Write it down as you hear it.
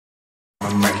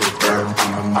make it burn,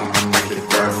 I'ma make it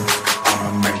burn,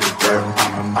 I'ma make it burn,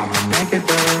 I'ma make it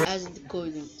burn. As the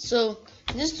coding. So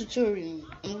in this tutorial,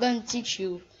 I'm going to teach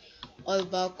you all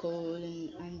about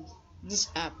coding and this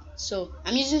app. So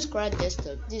I'm using Scratch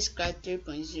Desktop. This is Scratch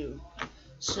 3.0.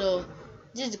 So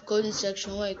this is the coding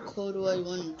section where you code what you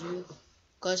want to do.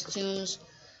 Costumes.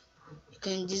 You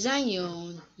can design your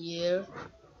own here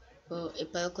for a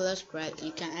particular sprite.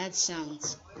 You can add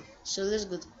sounds. So let's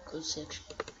go to the code section.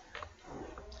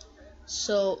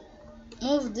 So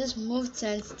move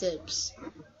 10 steps.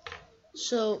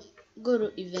 So go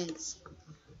to events.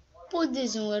 Put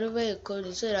this in whatever you're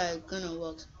coding so that it's gonna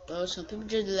work. Well, some people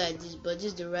just do like this, but this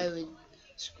is the right way.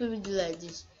 Some people do like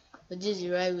this, but this is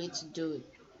the right way to do it.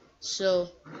 So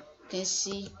you can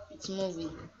see it's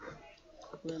moving.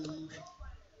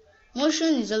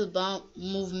 Motion is all about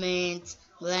movement,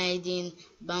 gliding,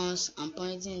 bounce, and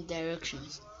pointing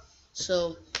directions.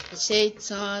 So I say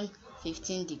turn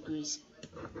 15 degrees.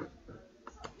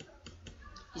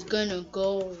 It's gonna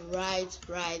go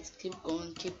right, keep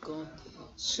going.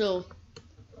 So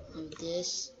with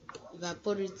this, if I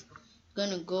put it, it's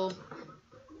gonna go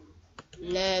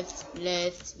left.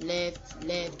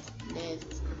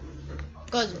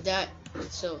 Because of that,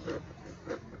 so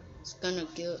it's gonna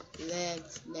go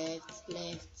left.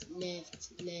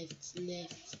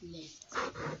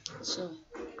 So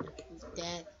with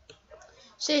that,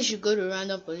 say you should go to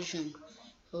random position,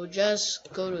 or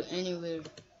just go to anywhere.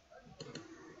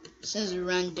 Since it's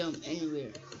random,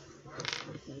 anywhere.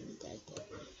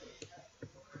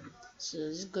 So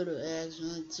let's go to X.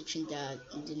 We're teaching that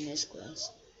in the next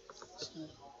class. So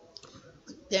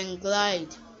then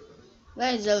glide.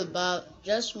 Glide is all about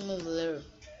just move a little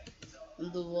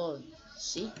on the wall.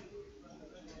 See?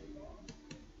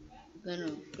 We're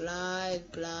gonna glide.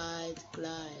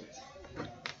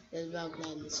 That's about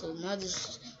gliding. So now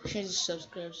just change to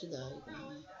subscribe so that you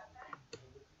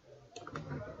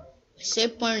can say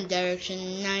point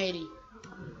direction 90.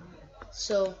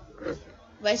 So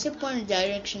if I say point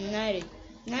direction 90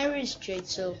 is straight,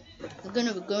 so it's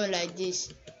gonna be going like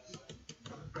this.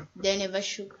 Then if I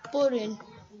should put in,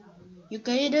 you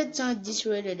can either turn this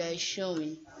way that is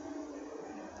showing,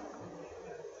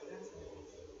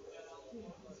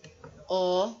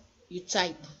 or you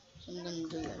type. So I'm gonna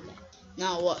do like that.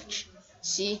 Now watch.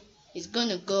 See, it's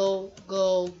gonna go.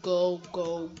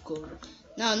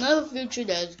 Now another feature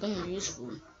that is gonna be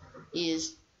useful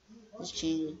is, let's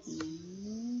change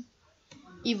it.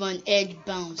 Even edge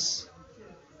bounce.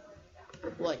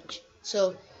 Watch.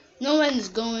 So no one is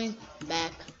going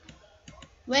back.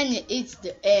 When it hits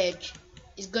the edge,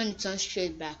 it's going to turn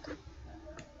straight back.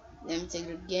 Let me take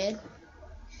it again.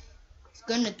 It's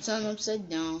going to turn upside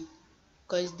down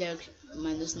because it's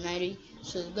minus 90.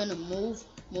 So it's going to move.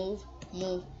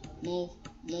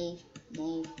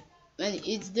 When it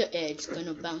hits the edge, it's going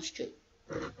to bounce straight.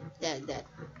 That.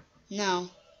 Now,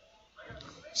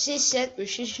 say set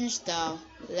restriction style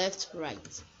left,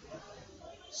 right.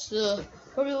 So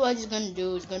probably what it's going to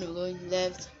do is going to be going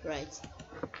left, right.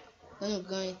 Going to be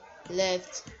going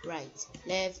left, right.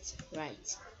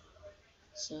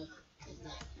 So like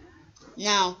that.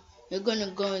 Now we're going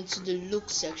to go into the look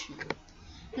section.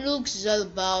 Looks is all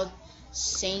about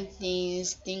saying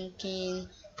things, thinking,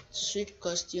 switch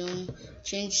costume,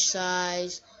 change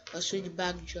size, or switch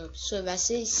backdrop. So if I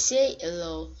say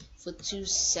hello for 2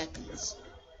 seconds,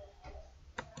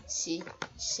 see,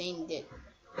 saying that.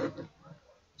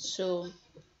 So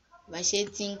if I say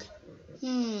think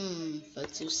for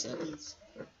 2 seconds,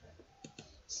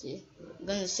 see, I'm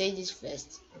gonna say this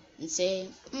first and say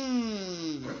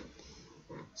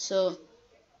So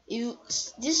if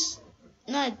this,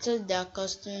 now I told that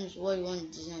costumes what you want to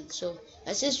design. So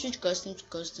I say switch costume to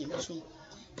costume too.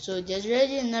 So there's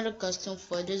already another costume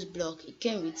for this block. It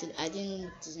came with it. I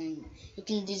didn't design it. You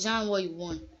can design what you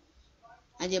want,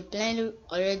 and they're plenty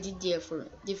already there for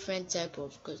different types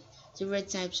of different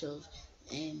type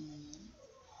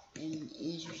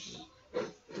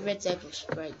of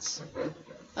sprites.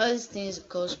 All these things are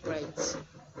called sprites.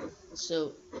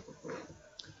 So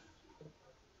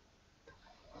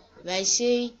if I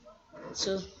say,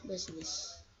 so what's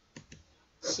this?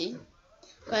 See,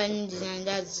 current design,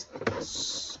 that's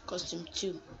costume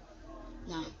 2.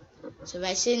 Now, so if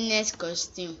I say next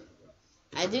costume,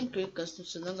 I didn't create costume,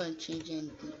 so I'm not going to change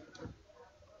anything.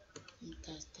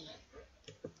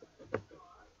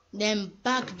 Then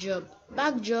backdrop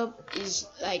is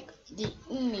like the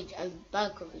image at the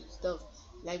back of it stuff,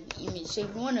 like the image. So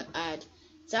if you want to add,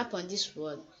 tap on this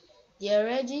word. There are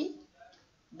already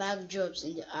backdrops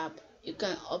in the app. You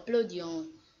can upload your own.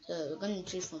 So we're going to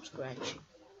choose from scratch.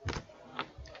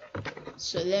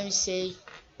 So let me say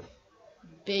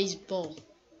baseball.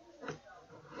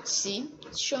 See,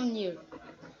 it's shown here.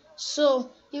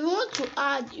 So if you want to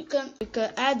add, you can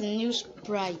add a new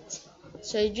sprite.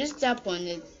 So you just tap on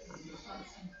it.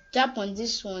 Tap on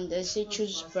this one that says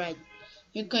choose sprite.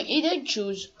 You can either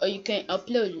choose or you can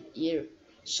upload here.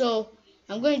 So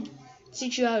I'm going to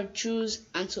teach you how to choose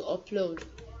and to upload.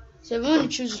 So if you want to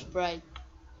choose sprite,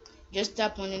 just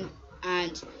tap on it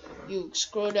and you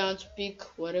scroll down to pick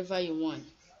whatever you want.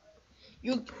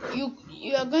 You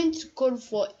are going to code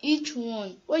for each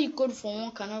one. What you code for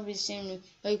one cannot be the same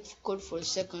like you code for a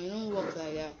second. It don't work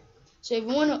like that. So if you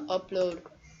want to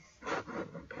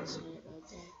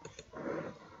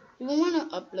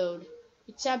upload,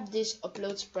 you tap this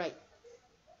upload sprite.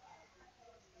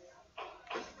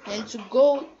 Then to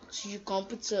go to your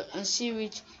computer and see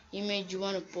which image you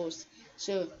want to post.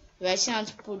 So if I say I want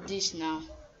to put this now,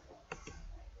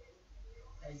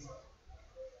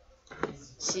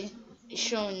 see, it's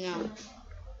showing now.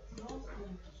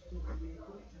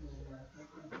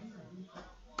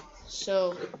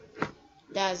 So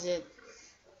that's it.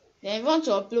 Then if you want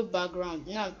to upload background,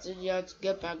 now you have to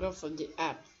get background from the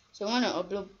app. So I want to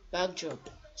upload backdrop,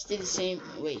 still the same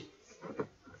way.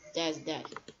 That's that.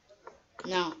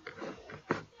 Now,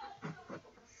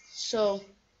 so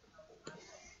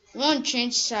you want to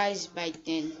change size by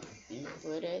 10.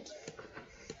 Input it.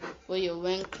 Put your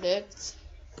when clicked.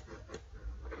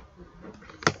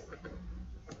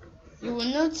 You will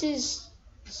notice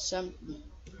something.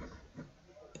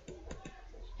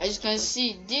 As you can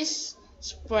see, this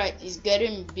sprite is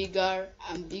getting bigger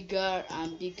and bigger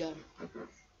and bigger.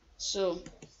 So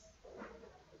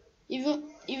if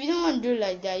you don't want to do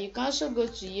like that, you can also go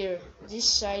to here, this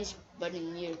size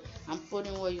button here, and put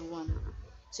in what you want.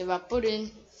 So if I put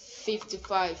in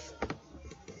 55,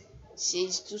 see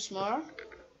it's too small.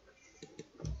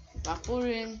 If I put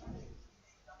in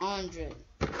 100,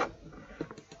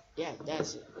 yeah,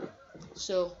 that's it.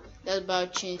 So that's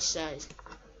about change size.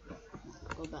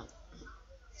 Go back.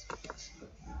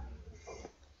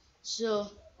 So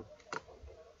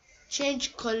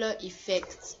change color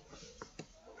effect.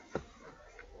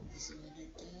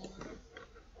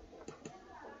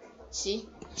 See,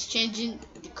 it's changing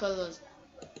the colors.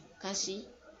 Can see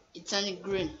it's turning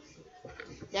green.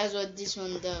 That's what this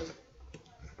one does.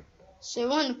 So I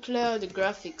want to clear the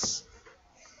graphics.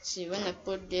 See, when I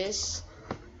put this,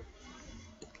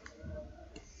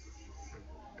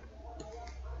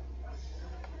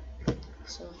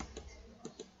 so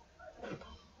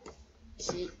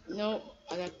see, no,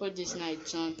 as I put this now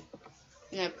it's on.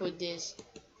 When I put this,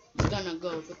 it's gonna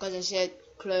go because I said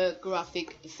clear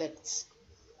graphic effects.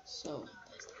 So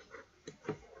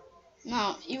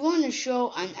now you want to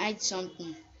show and hide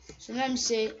something. So let me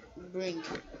say bring.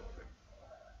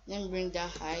 Let me bring that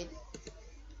hide.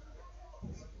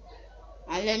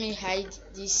 And let me hide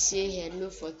this say hello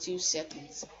for 2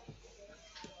 seconds.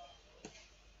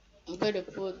 I'm going to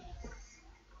put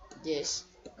this.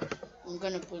 I'm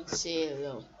going to put say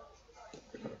hello.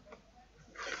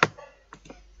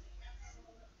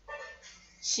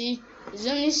 See, it's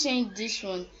only saying this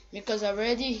one because I've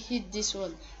already hit this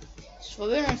one. So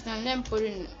for understand, let me put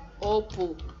in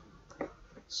Oppo.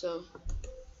 So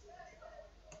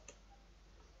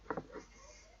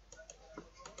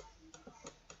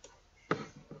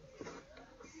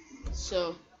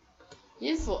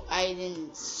this for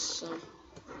hiding. So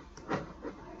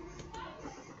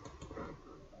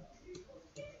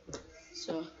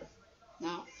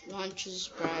now you want to choose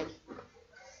sprite.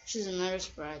 Choose another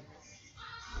sprite.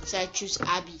 So I choose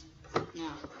Abby.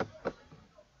 Now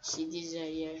see these are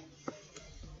here.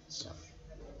 So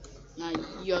now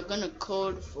you are gonna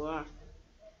code for her.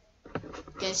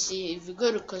 You can see if you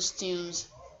go to costumes,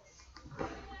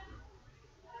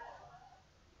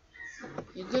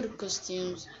 you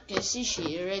can see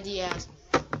she already has.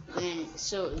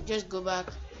 So just go back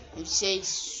and say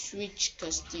switch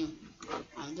costume,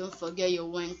 and don't forget your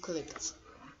when clicked.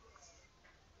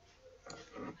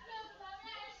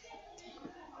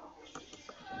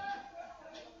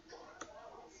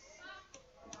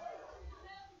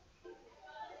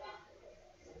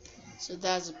 So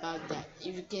that's about that.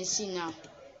 If you can see now,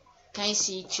 can you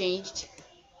see it changed?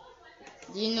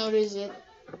 Do you notice it?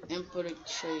 And put it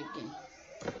show you again.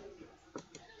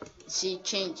 See it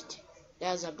changed.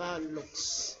 That's about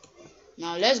looks.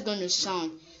 Now let's go to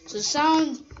sound. So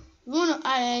sound, if you want to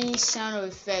add any sound or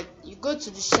effect, you go to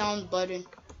the sound button,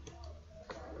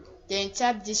 then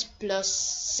tap this plus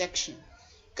section.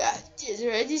 God, there's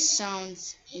already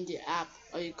sounds in the app,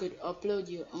 or you could upload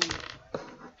your own.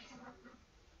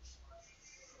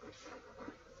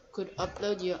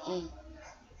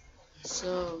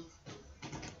 So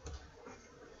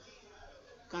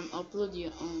can upload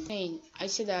your own. I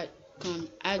said that you can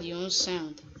add your own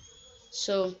sound.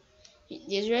 So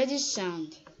there's already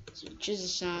sound. So choose the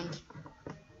sound,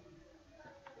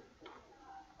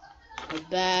 a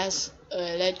bass, or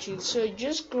electric. So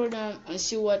just scroll down and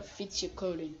see what fits your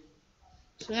coding.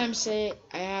 So let me say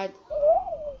I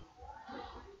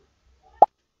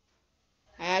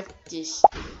had this.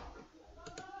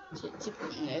 So tip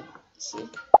on it. See, you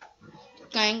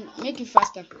can make it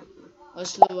faster or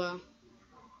slower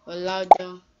or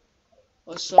louder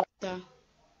or softer,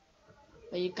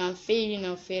 or you can fade in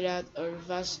or fade out or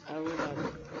reverse or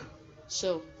whatever.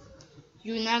 So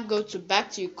you now go to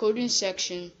back to your coding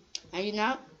section and you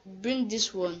now bring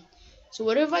this one. So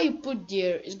whatever you put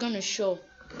there is gonna show.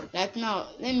 Like now,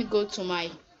 let me go to my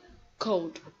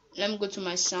code. Let me go to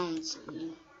my sounds.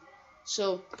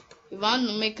 So if I want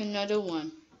to make another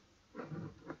one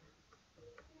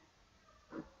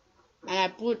and I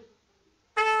put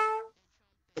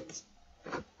it,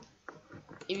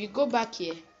 if you go back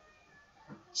here,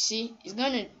 see it's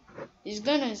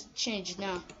gonna change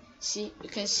now. See, you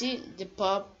can see the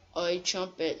pop or a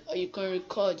trumpet, or you can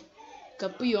record. You can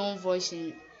put your own voice in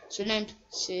it. So let me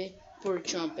say for a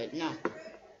trumpet now.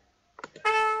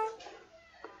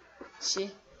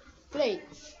 See, play it.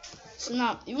 So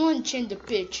now you want to change the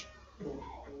pitch.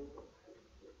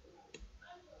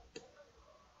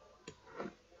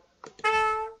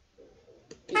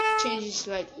 You change it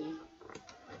slightly.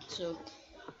 So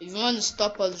if you want to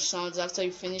stop all the sounds after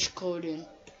you finish coding,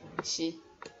 see,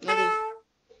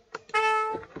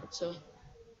 so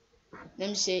let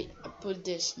me say I put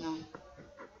this now.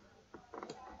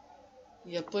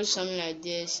 If I put something like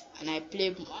this and I play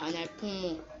and I put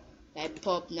more like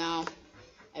pop now,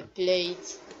 I play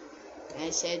it and I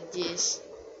said this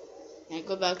and I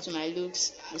go back to my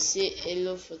looks and say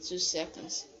hello for 2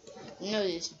 seconds.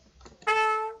 Notice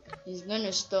it's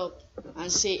gonna stop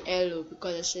and say hello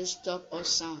because I said stop all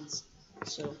sounds.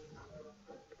 So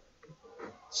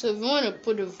if you want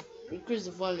to increase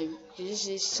the volume, you just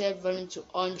say set volume to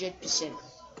 100%.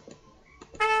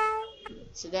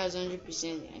 So that's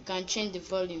 100%. I can change the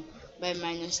volume by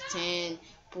 -10,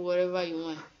 put whatever you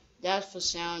want. That's for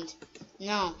sound.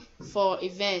 Now for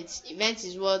events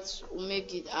is what will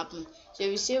make it happen. So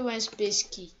if you say when space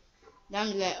key,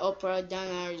 down like up or down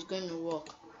arrow is going to work.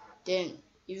 Then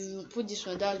if you put this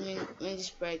one, that means when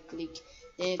this right click,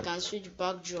 then you can switch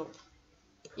backdrop.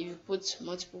 If you put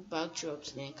multiple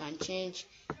backdrops, then you can change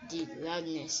the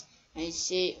loudness. And you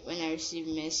say when I receive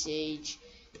message,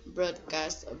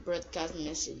 broadcast or broadcast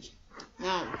message.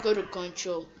 Now go to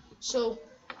control. So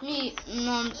me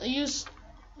I use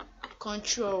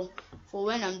control for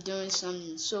when I'm doing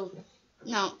something. So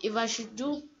now if I should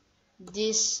do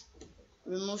this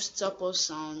remove stop or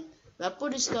sound, if I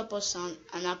put the stop or sound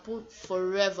and I put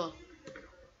forever,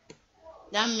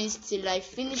 that means till I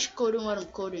finish coding what I'm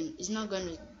coding, it's not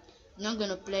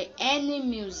gonna play any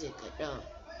music at all.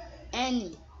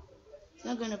 It's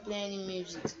not gonna play any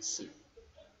music. See.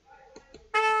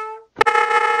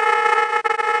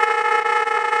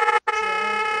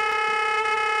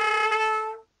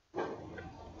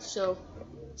 So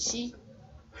see,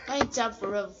 when you tap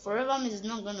forever means it's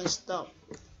not gonna stop.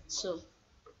 So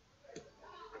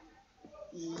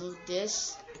remove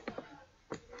this.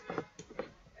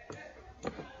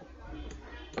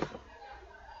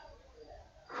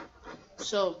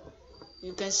 So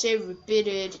you can say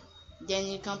repeated, then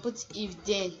you can put if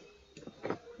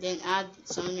then add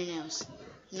something else.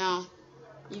 Now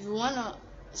if you wanna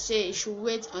say it should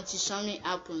wait until something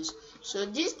happens, so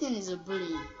this thing is a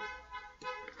boolean.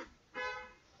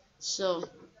 So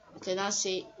you can now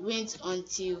say wait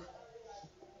until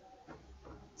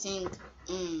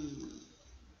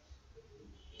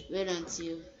wait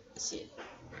until see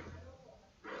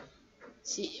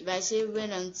if I say wait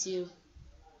until,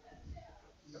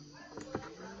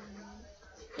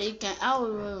 you can add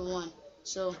whatever you want.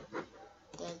 So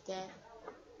that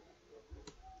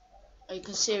or you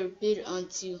can say repeat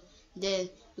until, then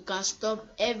you can stop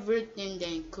everything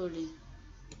then coding.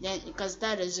 Then you can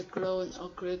start as a clone or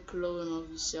create clone of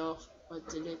yourself or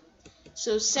delete.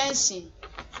 So sensing,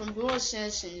 from the word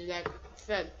sensing is like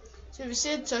fed. So if you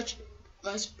say touch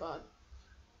mouse pad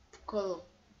color,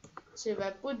 so if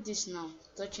I put this now,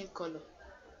 touching color,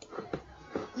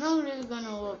 not really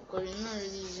gonna work because it's not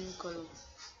really using color.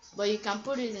 But you can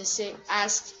put it and say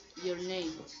ask your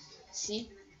name. See,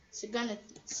 it's gonna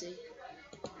say,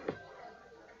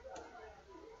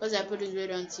 because I put it right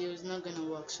until it's not gonna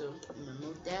work, so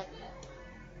remove that.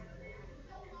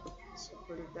 So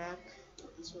put it back.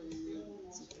 That's what you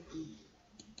mean.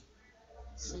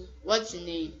 See, what's your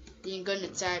name? Then you're gonna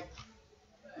type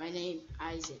my name,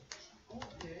 Isaac.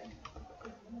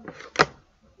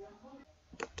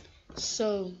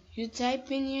 So you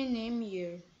type in your name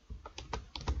here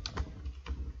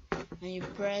and you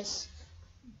press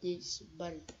this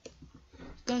button. You're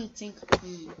gonna think,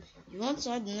 you want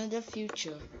to add another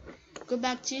feature. Go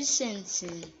back to your sentence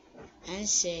and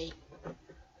say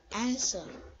answer.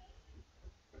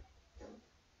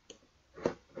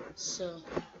 So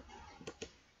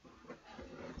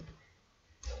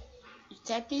you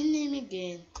type in name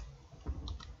again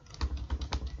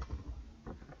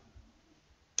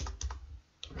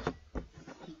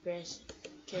and press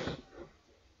OK.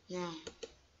 Now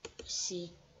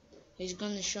see, it's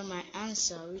gonna show my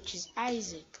answer, which is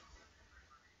Isaac.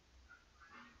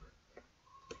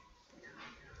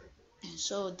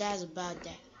 So that's about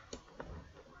that.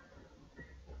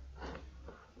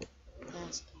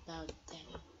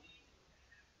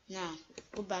 Now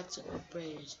go back to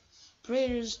operators.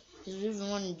 Operators is if you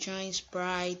want to join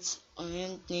sprites or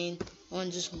anything, want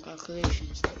to do some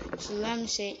calculations. So let me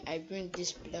say I bring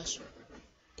this plus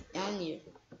down here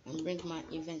and bring my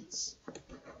events.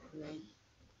 Right.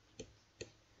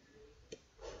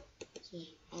 So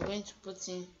I'm going to put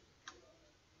in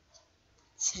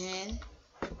 10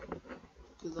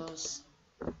 plus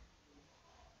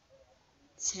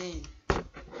 10.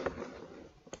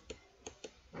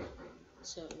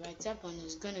 So right tap on it,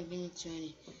 it's gonna give me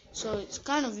 20. So it's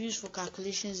kind of used for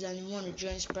calculations and you want to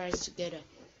join sprites together.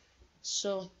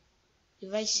 So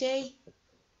if I say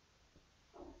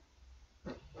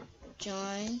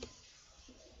join,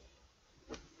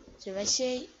 so if I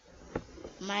say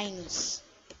minus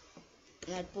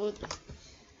and I put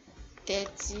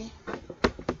 30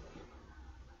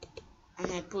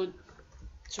 and I put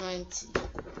 20,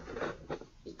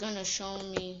 it's gonna show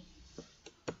me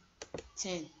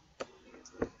 10.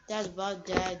 That's about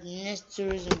that. The next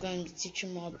tutorials I'm going to be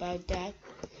teaching more about that.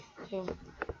 So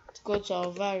let's go to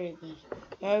our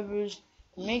variables.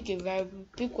 Make a variable,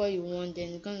 pick what you want, then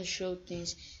it's going to show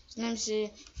things. So let me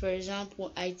say, for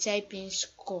example, I type in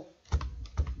score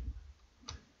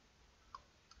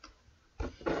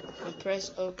and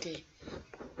press OK.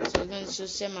 So it's going to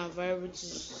set my variable to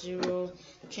 0.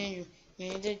 Change,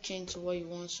 you either change to what you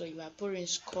want. So if I put in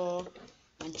score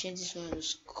and change this one to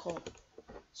score.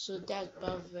 So that's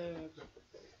about variable.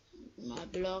 My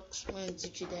blogs, I'm going to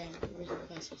teach you that in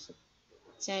classes.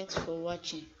 Thanks for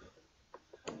watching.